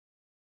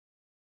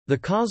The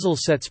causal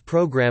sets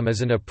program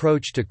is an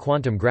approach to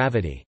quantum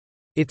gravity.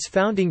 Its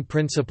founding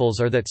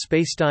principles are that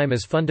spacetime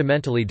is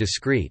fundamentally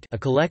discrete, a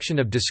collection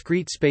of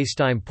discrete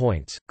spacetime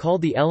points,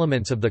 called the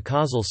elements of the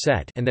causal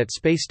set, and that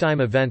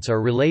spacetime events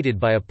are related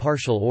by a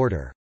partial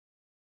order.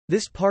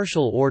 This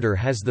partial order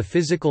has the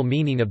physical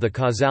meaning of the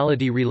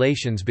causality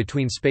relations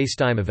between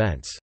spacetime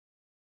events.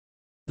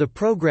 The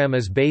program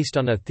is based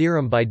on a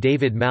theorem by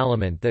David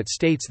Malamud that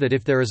states that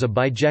if there is a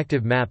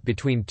bijective map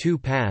between two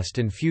past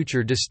and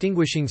future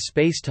distinguishing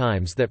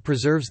spacetimes that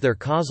preserves their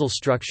causal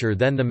structure,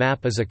 then the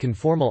map is a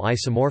conformal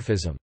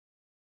isomorphism.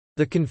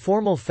 The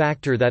conformal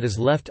factor that is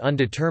left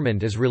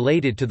undetermined is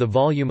related to the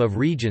volume of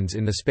regions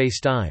in the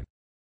spacetime.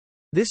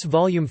 This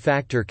volume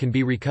factor can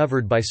be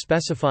recovered by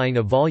specifying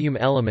a volume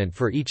element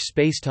for each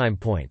spacetime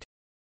point.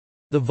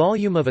 The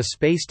volume of a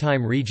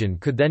spacetime region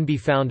could then be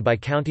found by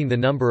counting the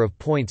number of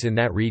points in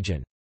that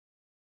region.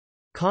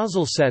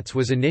 Causal sets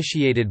was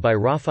initiated by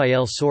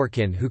Raphael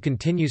Sorkin, who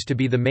continues to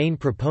be the main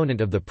proponent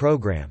of the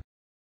program.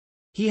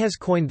 He has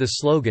coined the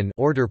slogan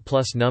 "order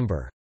plus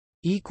number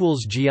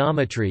equals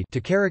geometry" to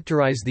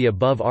characterize the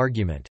above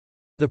argument.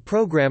 The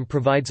program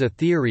provides a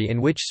theory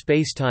in which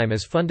spacetime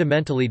is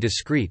fundamentally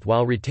discrete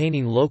while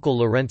retaining local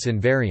Lorentz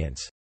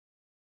invariance.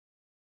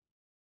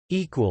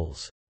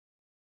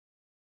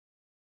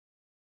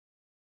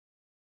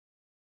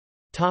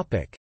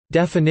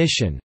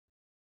 Definition.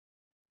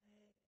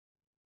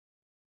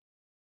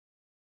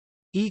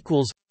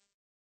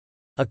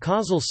 A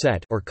causal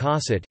set or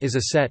coset is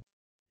a set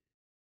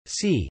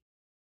C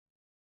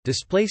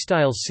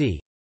 _C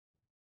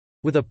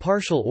with a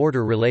partial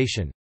order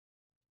relation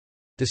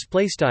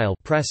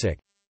 _presic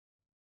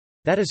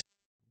that is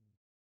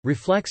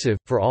reflexive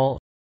for all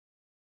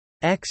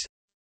x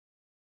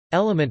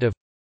element of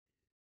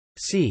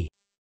C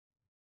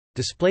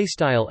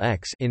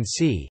 _x in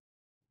C.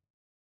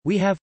 We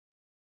have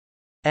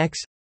x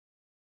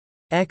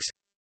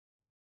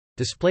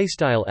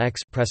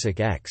presic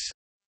x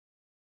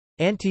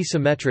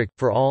antisymmetric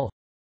for all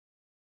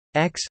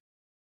x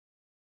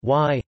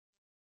y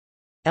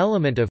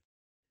element of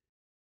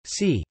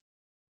C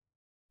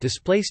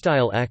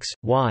x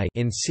y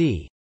in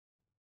C.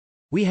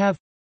 We have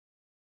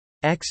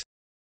x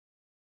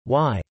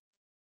y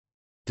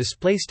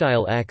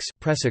x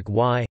presic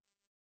y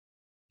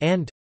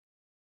and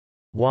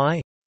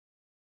y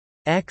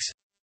x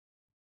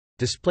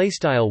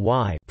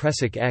y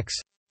presic x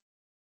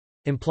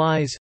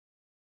implies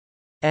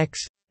x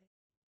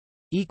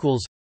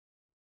equals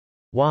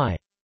y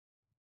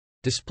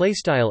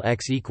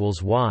x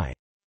equals y.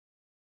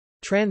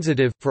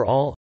 Transitive for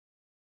all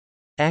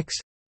x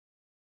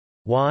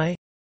y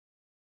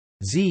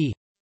z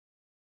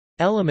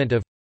element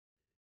of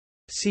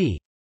C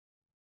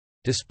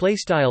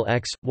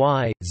x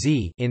y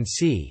z in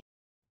C.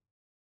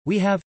 We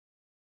have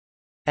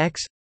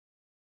x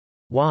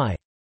y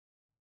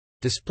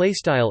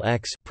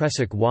x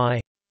presic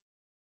y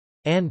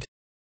and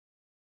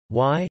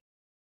y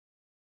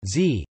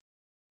z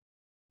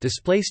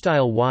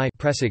y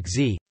presic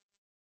z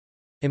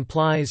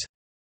implies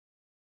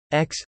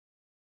x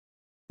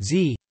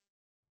z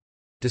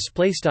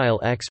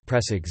x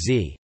presic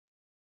z.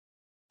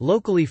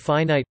 Locally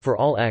finite for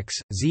all x,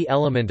 z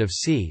element of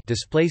C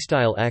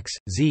x,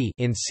 z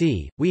in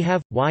C, we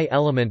have y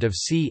element of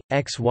C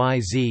x y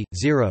z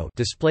 0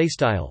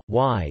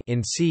 y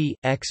in C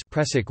x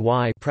presic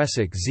y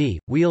presic z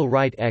wheel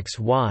right x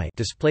y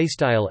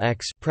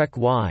x prec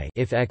y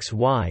if x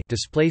y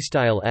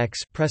x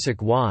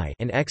presic y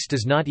and x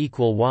does not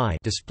equal y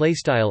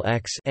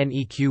x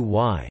neq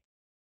y.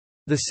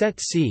 The set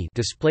C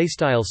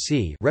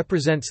C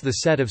represents the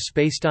set of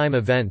spacetime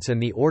events,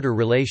 and the order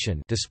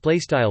relation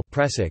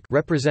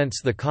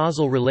represents the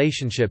causal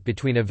relationship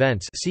between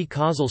events. See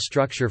causal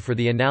structure for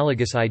the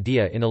analogous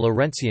idea in a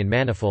Lorentzian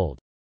manifold.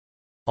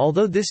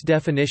 Although this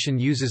definition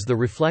uses the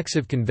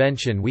reflexive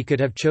convention, we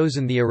could have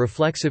chosen the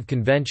irreflexive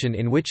convention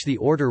in which the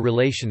order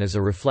relation is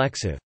a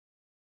reflexive.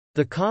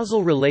 The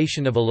causal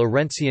relation of a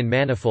Lorentzian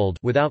manifold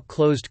without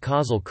closed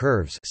causal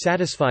curves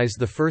satisfies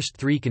the first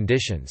three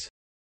conditions.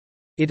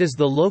 It is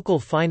the local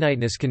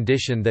finiteness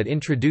condition that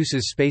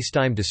introduces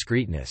spacetime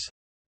discreteness.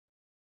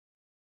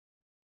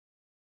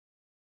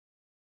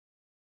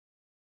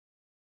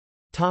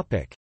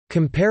 Topic: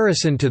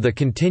 Comparison to the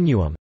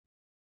continuum.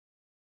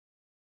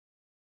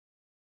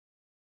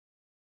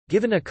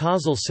 Given a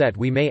causal set,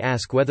 we may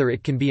ask whether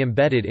it can be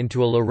embedded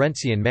into a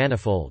Lorentzian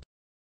manifold.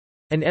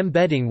 An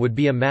embedding would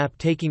be a map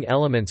taking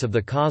elements of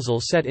the causal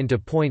set into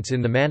points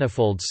in the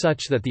manifold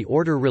such that the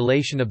order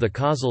relation of the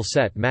causal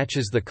set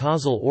matches the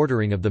causal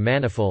ordering of the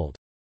manifold.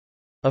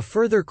 A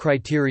further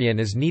criterion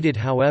is needed,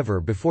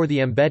 however, before the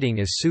embedding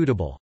is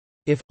suitable.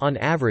 If, on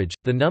average,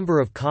 the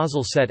number of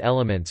causal set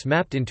elements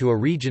mapped into a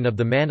region of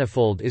the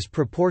manifold is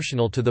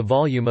proportional to the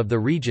volume of the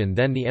region,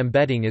 then the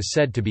embedding is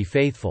said to be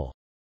faithful.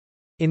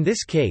 In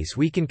this case,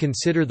 we can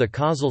consider the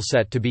causal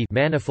set to be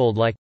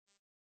manifold-like.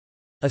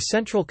 A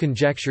central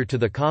conjecture to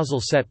the causal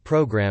set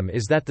program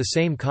is that the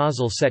same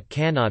causal set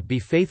cannot be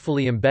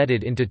faithfully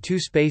embedded into two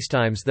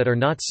spacetimes that are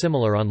not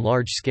similar on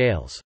large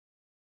scales.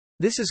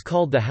 This is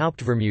called the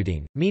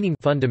Hauptvermutung, meaning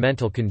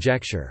fundamental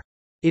conjecture.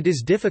 It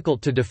is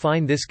difficult to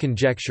define this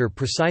conjecture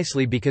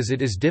precisely because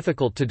it is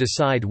difficult to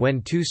decide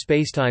when two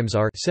spacetimes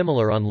are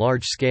similar on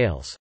large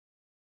scales.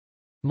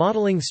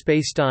 Modeling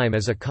spacetime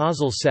as a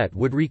causal set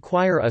would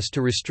require us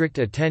to restrict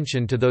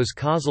attention to those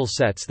causal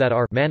sets that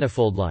are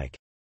manifold-like.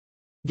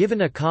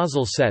 Given a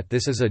causal set,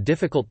 this is a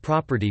difficult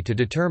property to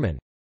determine.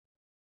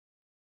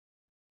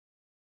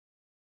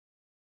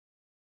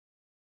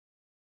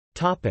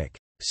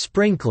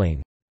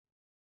 Sprinkling.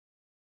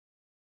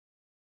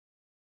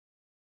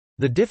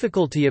 The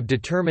difficulty of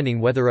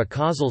determining whether a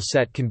causal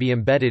set can be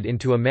embedded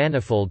into a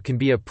manifold can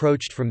be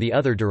approached from the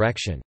other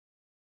direction.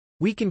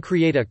 We can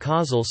create a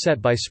causal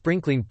set by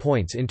sprinkling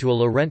points into a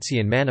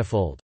Lorentzian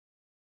manifold.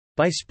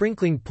 By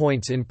sprinkling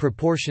points in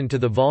proportion to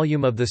the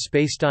volume of the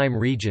spacetime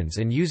regions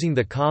and using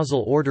the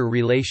causal order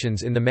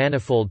relations in the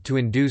manifold to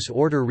induce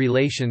order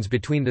relations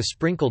between the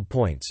sprinkled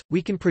points,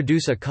 we can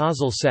produce a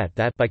causal set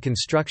that, by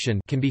construction,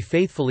 can be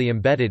faithfully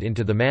embedded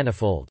into the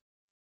manifold.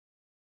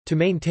 To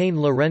maintain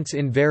Lorentz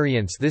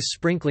invariance, this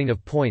sprinkling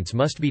of points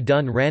must be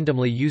done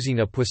randomly using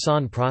a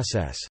Poisson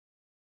process.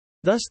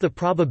 Thus the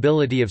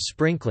probability of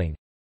sprinkling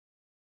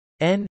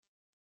n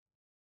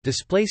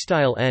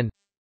n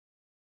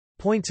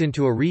points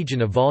into a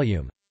region of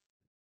volume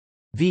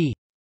v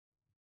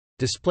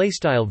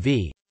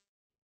v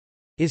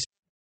is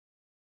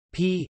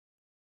p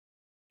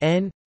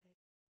n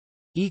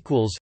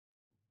equals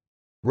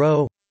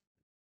rho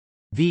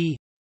v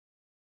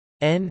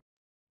n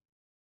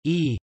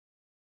e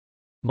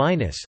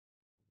minus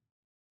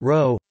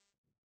rho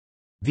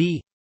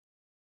v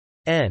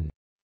n.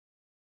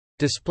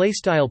 Display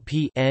style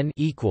p n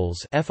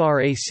equals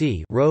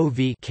frac rho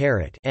v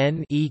caret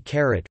n e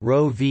caret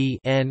rho v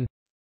n,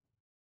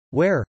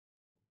 where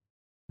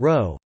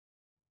rho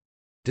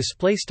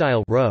display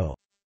style rho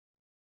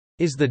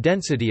is the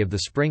density of the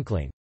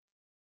sprinkling.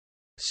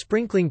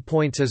 Sprinkling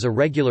points as a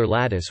regular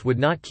lattice would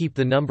not keep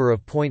the number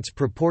of points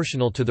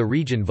proportional to the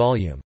region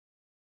volume.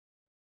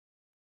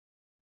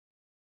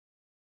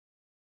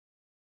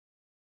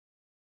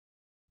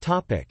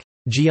 Topic: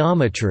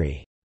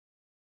 Geometry.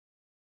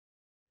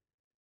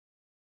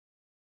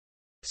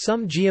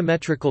 Some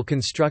geometrical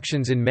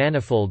constructions in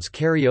manifolds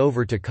carry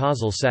over to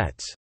causal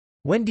sets.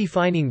 When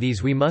defining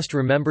these, we must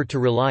remember to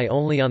rely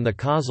only on the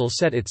causal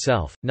set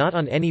itself, not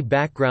on any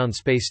background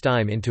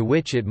spacetime into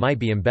which it might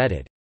be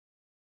embedded.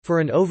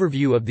 For an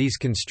overview of these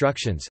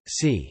constructions,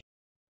 see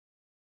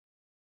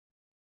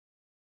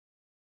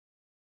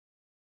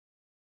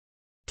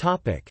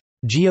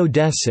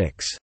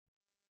Geodesics.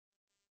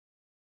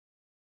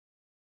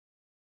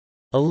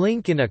 A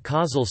link in a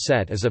causal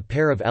set is a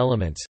pair of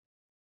elements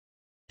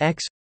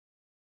x,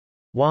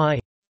 y,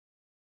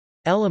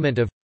 element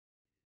of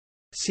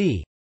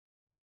C,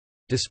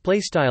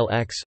 display style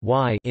x,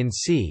 y in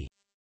C,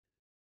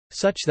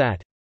 such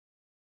that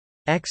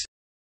x,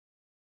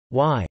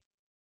 y,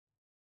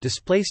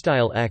 display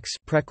style x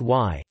prec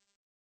y,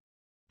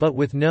 but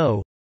with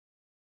no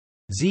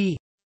z,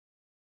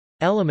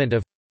 element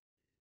of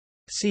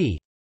C,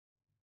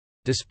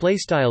 display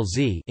style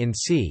z in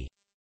C,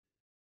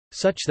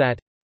 such that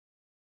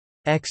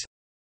x,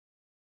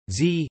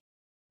 z,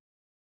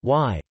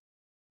 y,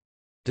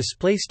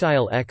 display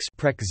style x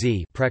prec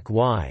z prec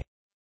y.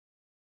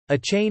 A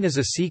chain is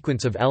a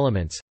sequence of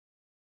elements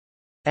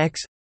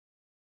x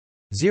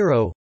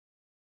 0,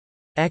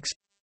 x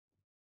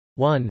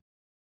 1,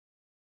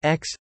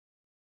 x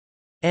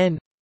n,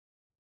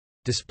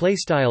 display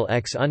style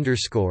x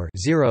underscore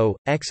 0,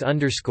 x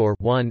underscore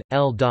 1,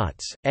 l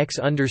dots, x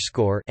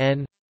underscore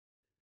n,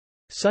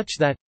 such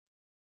that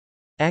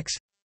x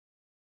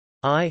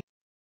I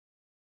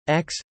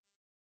x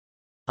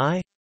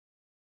I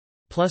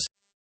plus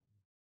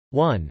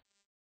 1,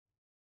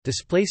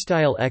 display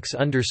style x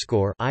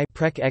underscore I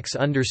prec x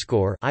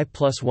underscore I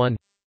plus 1,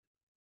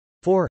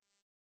 for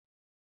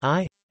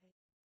I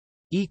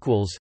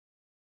equals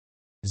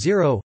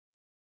 0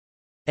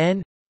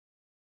 n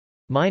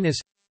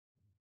minus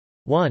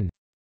 1,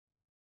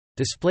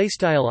 display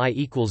style I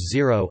equals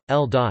 0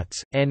 l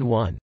dots n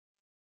 1.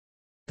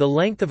 The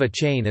length of a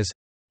chain is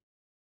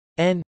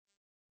n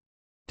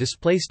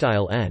display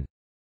style n.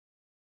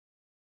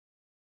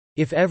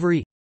 If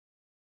every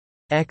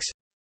x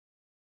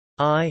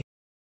I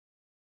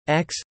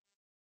x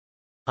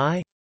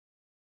I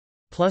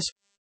plus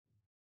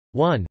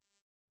 1,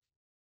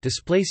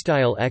 display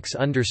style x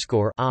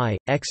underscore I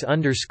x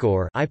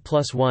underscore I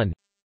plus 1,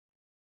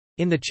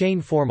 in the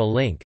chain form a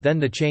link, then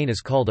the chain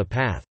is called a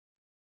path.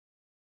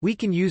 We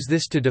can use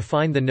this to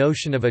define the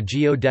notion of a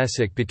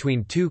geodesic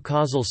between two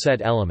causal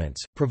set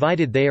elements,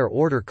 provided they are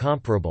order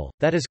comparable,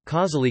 that is,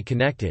 causally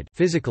connected.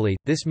 Physically,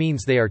 this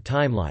means they are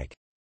time-like.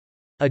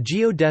 A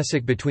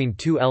geodesic between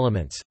two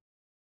elements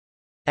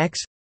x,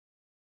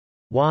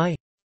 y,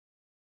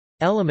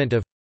 element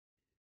of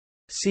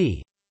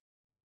C,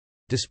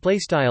 display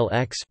style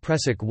x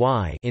presic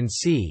y in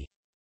C,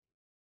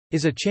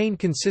 is a chain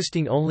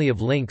consisting only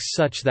of links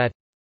such that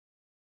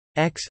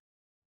x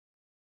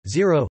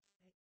 0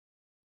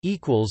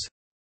 equals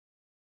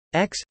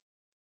x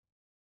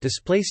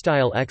display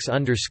style x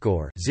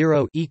underscore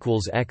 0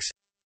 equals x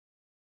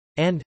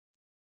and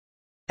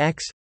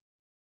x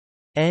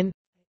n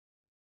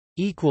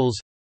equals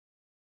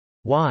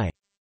y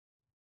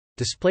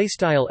display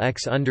style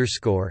x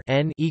underscore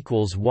n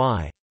equals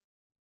y.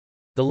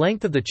 The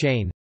length of the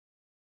chain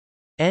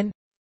n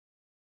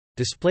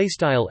display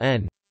style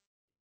n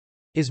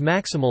is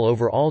maximal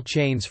over all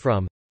chains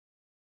from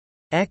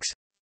x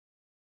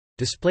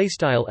display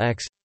style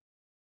x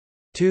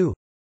to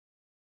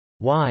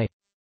y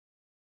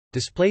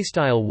display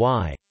style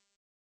y.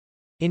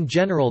 In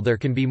general, there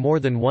can be more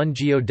than one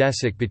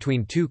geodesic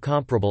between two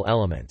comparable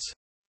elements.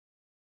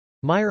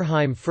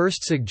 Meyerheim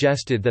first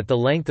suggested that the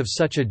length of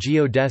such a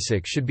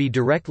geodesic should be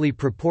directly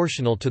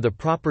proportional to the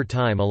proper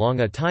time along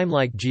a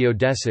timelike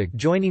geodesic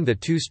joining the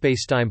two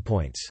spacetime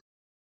points.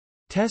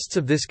 Tests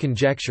of this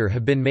conjecture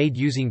have been made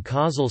using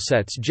causal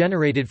sets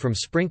generated from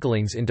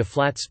sprinklings into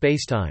flat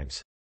spacetimes.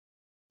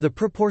 The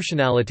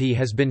proportionality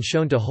has been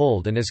shown to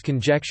hold and is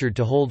conjectured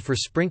to hold for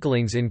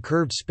sprinklings in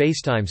curved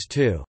spacetimes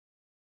too.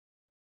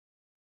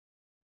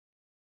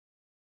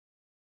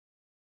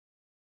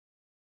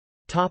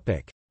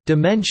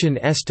 Dimension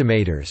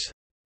estimators.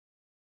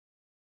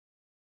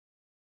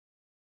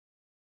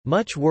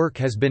 Much work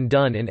has been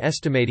done in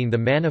estimating the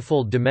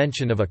manifold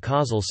dimension of a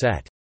causal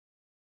set.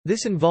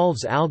 This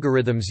involves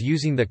algorithms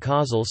using the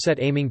causal set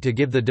aiming to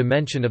give the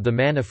dimension of the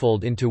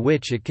manifold into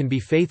which it can be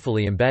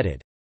faithfully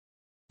embedded.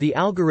 The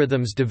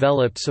algorithms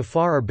developed so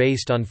far are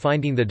based on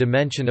finding the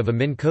dimension of a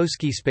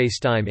Minkowski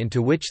spacetime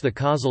into which the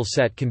causal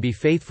set can be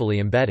faithfully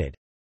embedded.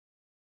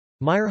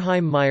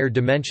 Meyerheim-Meyer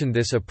dimension.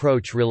 This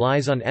approach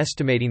relies on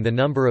estimating the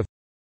number of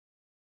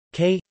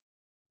k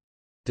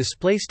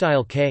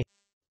k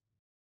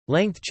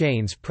length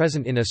chains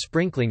present in a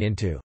sprinkling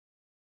into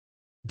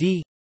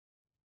d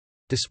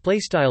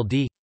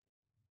d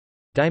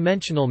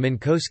dimensional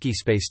Minkowski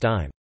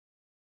spacetime.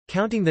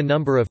 Counting the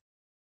number of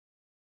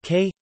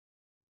k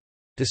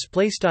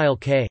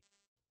k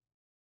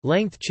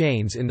length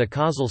chains in the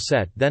causal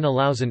set then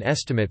allows an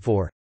estimate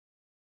for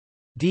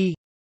d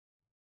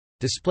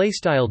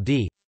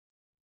d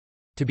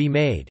to be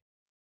made.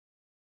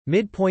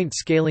 Midpoint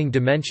scaling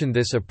dimension.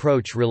 This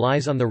approach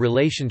relies on the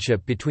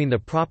relationship between the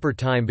proper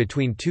time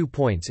between 2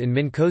 points in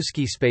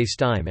Minkowski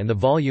spacetime and the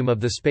volume of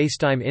the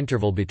spacetime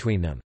interval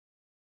between them.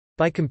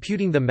 By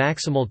computing the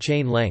maximal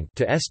chain length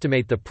to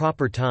estimate the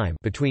proper time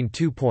between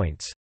 2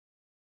 points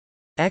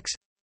x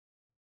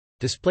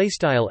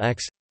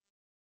x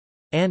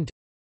and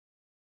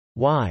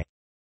y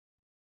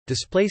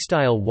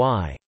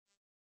y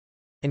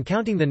and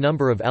counting the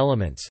number of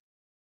elements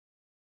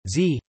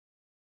z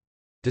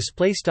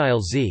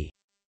z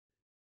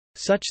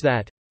such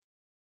that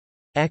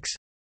x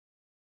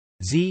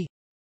z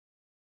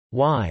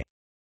y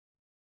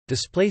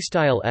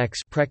x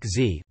prec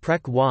z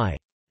prec y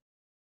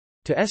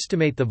to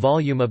estimate the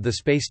volume of the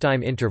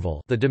spacetime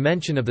interval. The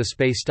dimension of the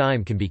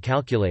spacetime can be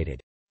calculated.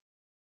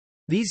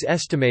 These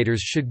estimators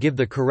should give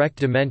the correct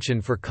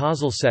dimension for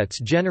causal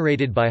sets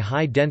generated by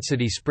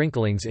high-density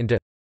sprinklings into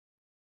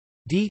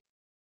d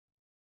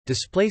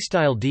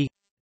d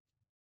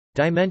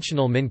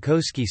dimensional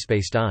Minkowski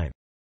spacetime.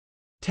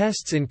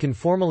 Tests in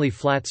conformally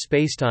flat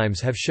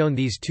spacetimes have shown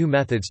these two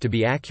methods to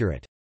be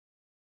accurate.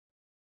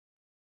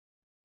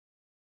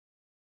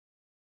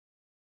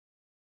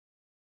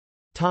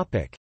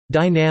 Topic: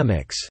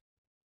 Dynamics.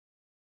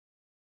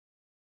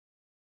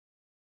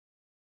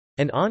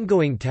 An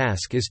ongoing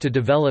task is to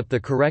develop the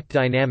correct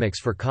dynamics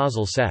for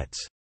causal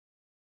sets.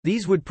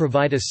 These would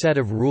provide a set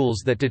of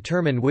rules that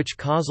determine which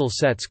causal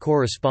sets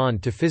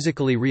correspond to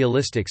physically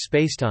realistic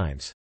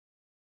spacetimes.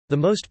 The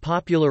most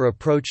popular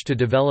approach to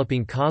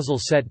developing causal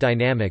set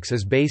dynamics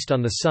is based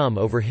on the sum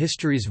over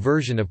history's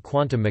version of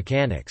quantum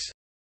mechanics.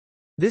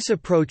 This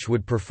approach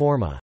would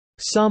perform a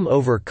sum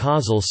over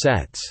causal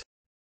sets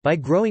by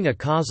growing a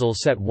causal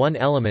set one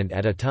element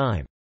at a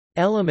time.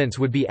 Elements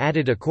would be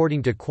added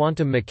according to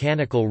quantum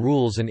mechanical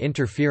rules, and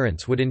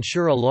interference would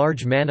ensure a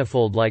large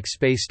manifold-like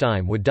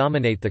spacetime would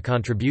dominate the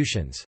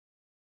contributions.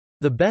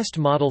 The best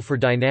model for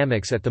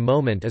dynamics at the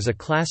moment is a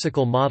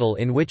classical model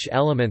in which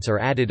elements are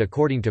added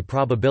according to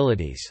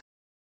probabilities.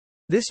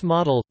 This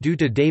model, due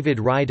to David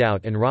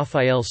Rideout and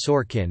Raphael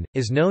Sorkin,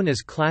 is known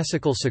as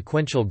classical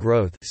sequential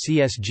growth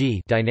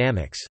 (CSG)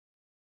 dynamics.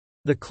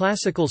 The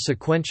classical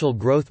sequential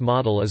growth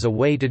model is a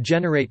way to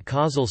generate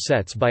causal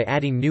sets by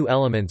adding new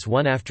elements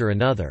one after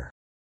another.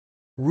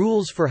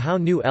 Rules for how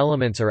new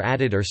elements are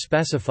added are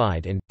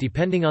specified and,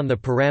 depending on the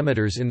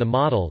parameters in the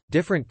model,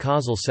 different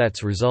causal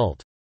sets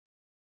result.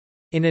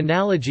 In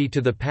analogy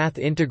to the path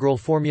integral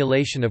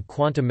formulation of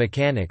quantum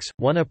mechanics,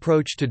 one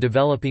approach to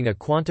developing a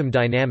quantum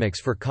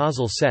dynamics for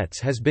causal sets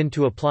has been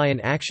to apply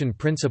an action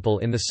principle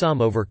in the sum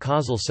over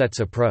causal sets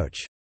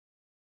approach.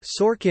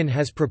 Sorkin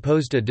has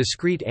proposed a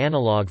discrete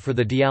analog for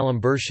the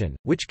D'Alembert,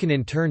 which can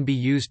in turn be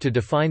used to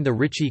define the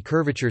Ricci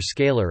curvature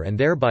scalar and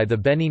thereby the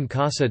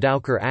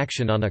Benin-Casa-Dowker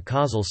action on a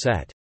causal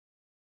set.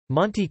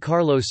 Monte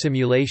Carlo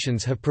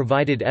simulations have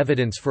provided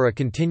evidence for a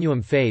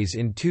continuum phase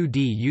in 2D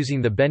using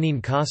the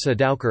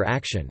Benin-Casa-Dowker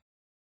action.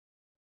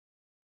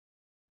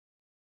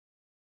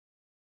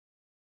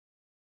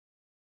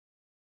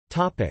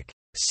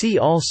 See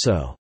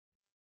also: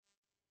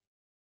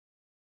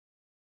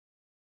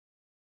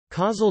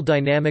 Causal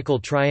dynamical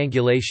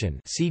triangulation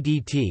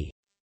 (CDT),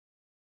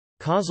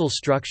 Causal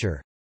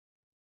structure,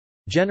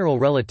 General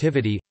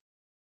relativity,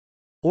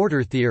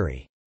 Order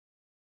theory.